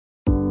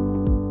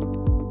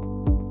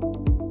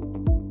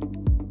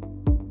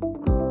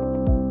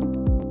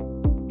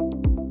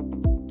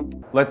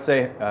let's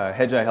say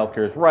Hedgeye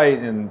Healthcare is right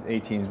and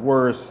 18 is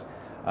worse,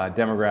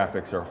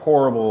 demographics are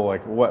horrible,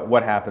 like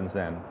what happens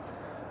then?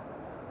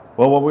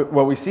 Well,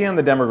 what we see on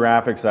the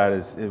demographic side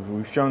is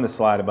we've shown this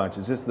slide a bunch,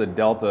 is just the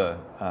delta,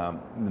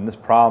 and this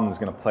problem is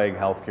going to plague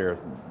healthcare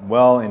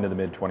well into the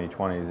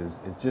mid-2020s, is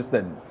just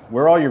that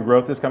where all your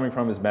growth is coming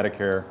from is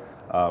Medicare,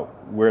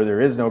 where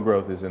there is no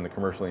growth is in the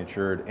commercially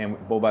insured, and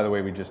oh, by the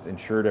way, we just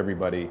insured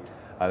everybody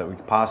that we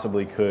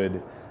possibly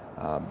could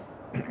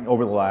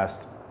over the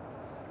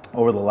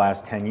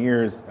last 10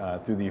 years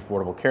through the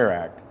Affordable Care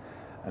Act.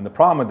 And the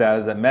problem with that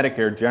is that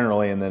Medicare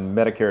generally, and then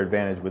Medicare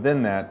Advantage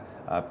within that,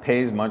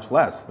 pays much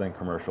less than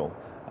commercial.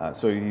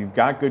 So you've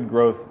got good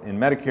growth in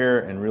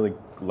Medicare and really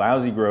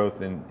lousy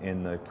growth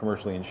in the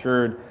commercially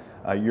insured.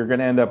 You're going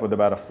to end up with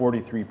about a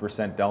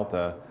 43%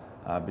 delta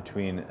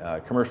between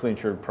commercially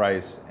insured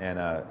price and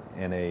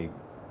a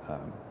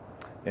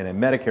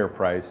Medicare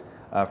price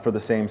for the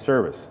same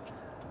service.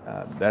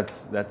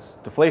 That's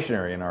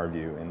deflationary in our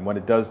view, and what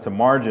it does to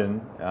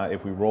margin,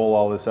 if we roll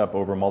all this up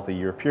over a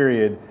multi-year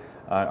period,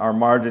 our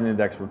margin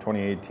index for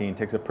 2018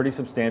 takes a pretty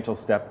substantial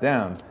step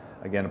down.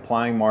 Again,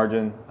 applying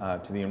margin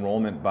to the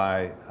enrollment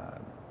by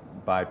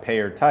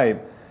payer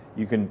type,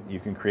 you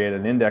can create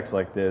an index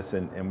like this,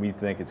 and we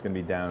think it's going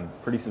to be down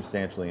pretty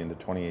substantially into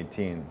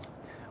 2018.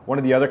 One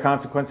of the other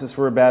consequences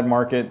for a bad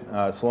market,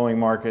 slowing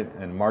market,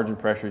 and margin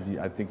pressures,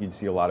 I think you'd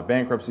see a lot of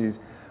bankruptcies,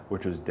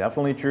 which was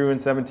definitely true in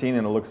 17,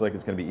 and it looks like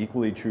it's going to be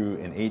equally true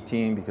in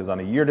 18, because on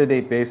a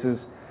year-to-date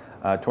basis,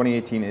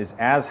 2018 is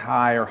as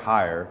high or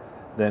higher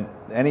than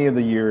any of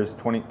the years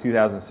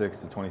 2006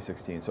 to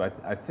 2016. So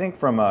I think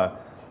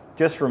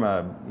just from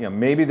a,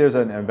 maybe there's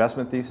an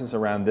investment thesis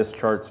around this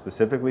chart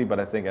specifically, but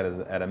I think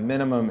at a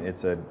minimum,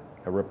 it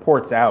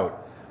reports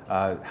out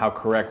how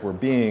correct we're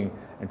being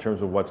in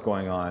terms of what's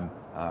going on,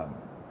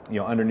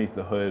 underneath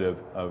the hood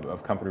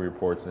of company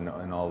reports and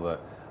all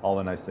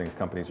the nice things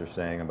companies are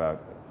saying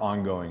about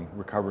ongoing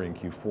recovery in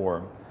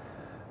Q4.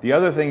 The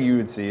other thing you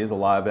would see is a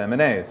lot of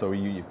M&A. So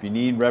if you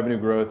need revenue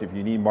growth, if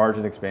you need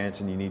margin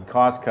expansion, you need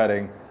cost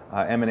cutting,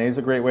 M&A is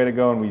a great way to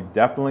go, and we've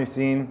definitely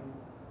seen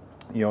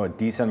a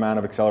decent amount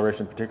of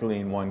acceleration, particularly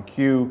in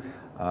 1Q,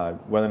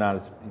 whether or not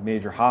it's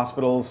major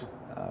hospitals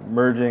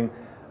merging,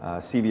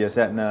 CVS,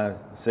 Aetna,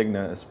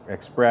 Cigna,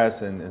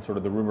 Express, and sort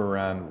of the rumor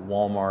around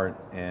Walmart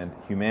and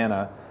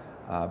Humana.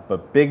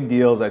 But big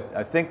deals,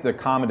 I think the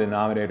common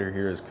denominator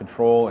here is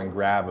control and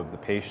grab of the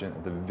patient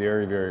at the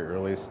very, very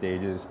earliest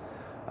stages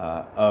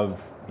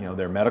of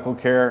their medical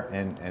care,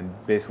 and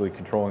basically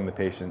controlling the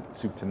patient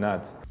soup to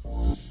nuts.